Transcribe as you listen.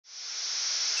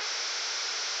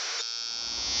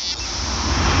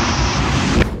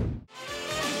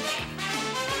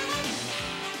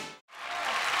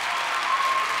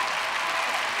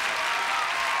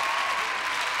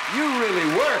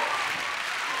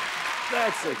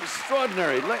That's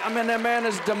extraordinary. I mean, that man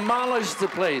has demolished the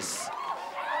place.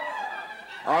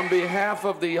 On behalf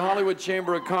of the Hollywood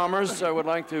Chamber of Commerce, I would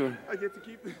like to... I get to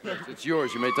keep it. It's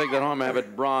yours. You may take that home and have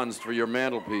it bronzed for your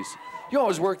mantelpiece. You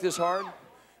always work this hard?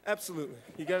 Absolutely.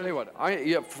 You got to... Tell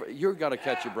you what, you've got to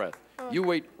catch your breath. You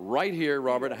wait right here,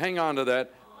 Robert. Hang on to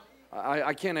that.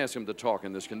 I can't ask him to talk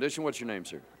in this condition. What's your name,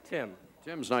 sir? Tim.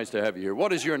 Tim's nice to have you here.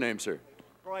 What is your name, sir?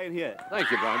 Brian here.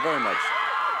 Thank you, Brian, very much.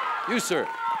 You, sir?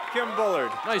 Kim Bullard.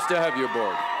 Nice to have you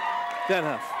aboard. Den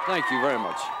Huff. Thank you very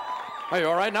much. Are you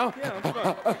all right now? Yeah,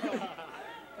 I'm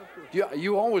fine.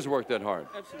 You always work that hard.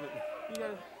 Absolutely.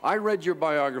 I read your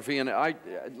biography, and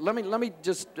let me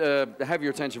just have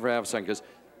your attention for half a second, because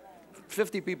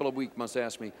 50 people a week must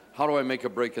ask me, how do I make a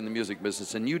break in the music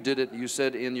business? And you did it, you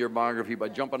said in your biography, by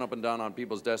jumping up and down on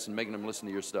people's desks and making them listen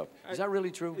to your stuff. Is that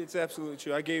really true? It's absolutely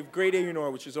true. I gave grade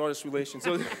A&R, which is artist relations.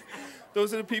 So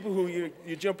those are the people who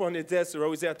you jump on their desks, they're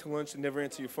always out to lunch and never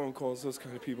answer your phone calls, those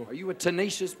kind of people. Are you a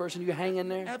tenacious person? You hang in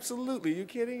there? Absolutely. You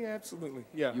kidding? Absolutely.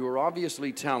 Yeah. You are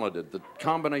obviously talented. The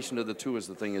combination of the two is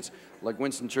the thing. It's like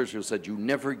Winston Churchill said, you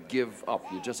never give up.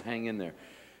 You just hang in there.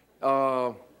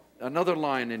 Another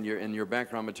line in your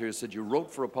background material said you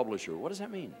wrote for a publisher. What does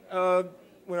that mean?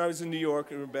 When I was in New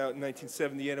York in about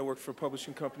 1978, I worked for a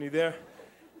publishing company there.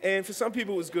 And for some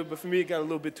people it was good, but for me it got a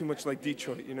little bit too much like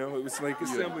Detroit, you know? It was like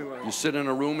assembly line. You sit in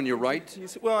a room and you write?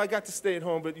 Well, I got to stay at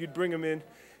home, but you'd bring them in.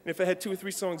 And if I had 2 or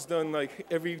 3 songs done, like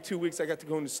every 2 weeks I got to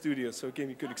go in the studio, so it gave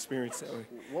me a good experience that way.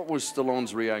 What was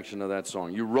Stallone's reaction to that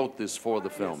song? You wrote this for the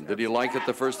film. Did he like it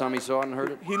the first time he saw it and heard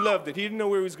it? He loved it. He didn't know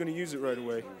where he was going to use it right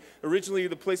away. Originally,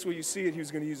 the place where you see it, he was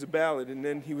going to use a ballad, and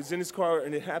then he was in his car,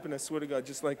 and it happened, I swear to God,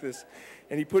 just like this.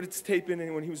 And he put his tape in,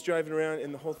 and when he was driving around,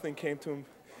 and the whole thing came to him.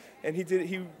 And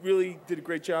he really did a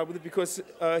great job with it because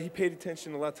he paid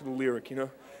attention a lot to the lyric, you know?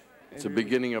 It's the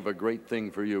beginning of a great thing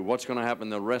for you. What's going to happen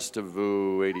the rest of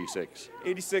 86?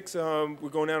 86, we're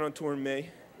going out on tour in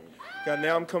May. Got an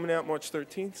album coming out March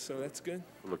 13th, so that's good.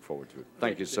 We'll look forward to it.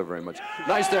 Thank you so very much.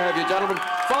 Nice to have you, gentlemen.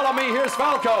 Follow me. Here's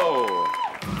Falco.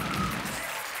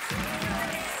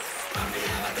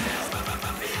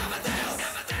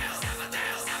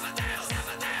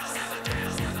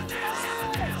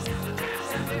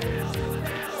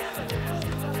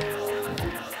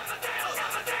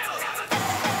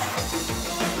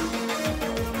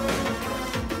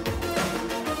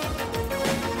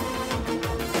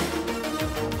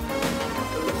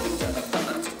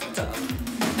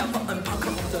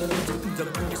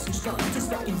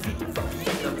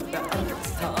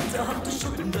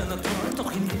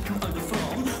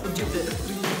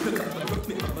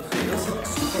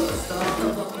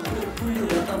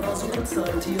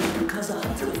 Kasse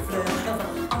hatte Flair,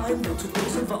 war ein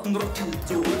Virtuose, war ein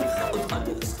Rockidol und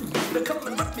alles lieb, da kann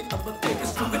man Rock me, aber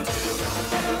denkst du mit?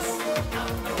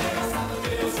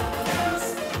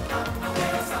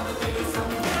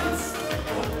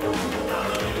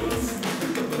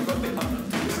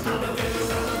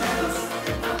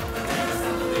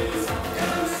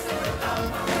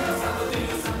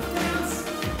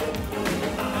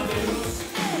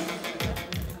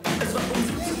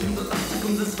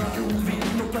 Es war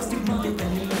irgendwie nur Plastikmagie,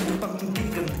 die Banken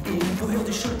gegen ihn. Woher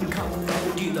die Schulden kamen, war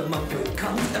wohl jedermann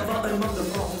bekannt. Er war ein Mann der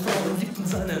Frauen liebten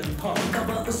seinen Punk. Er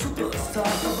war ein Superstar,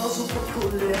 er war so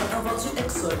populär, er war zu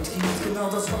exaltiert, genau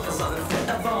das war sein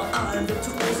Flair. Er war ein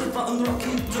Virtuose, war ein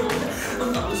Rocky-Doll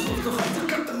und alles, was noch heute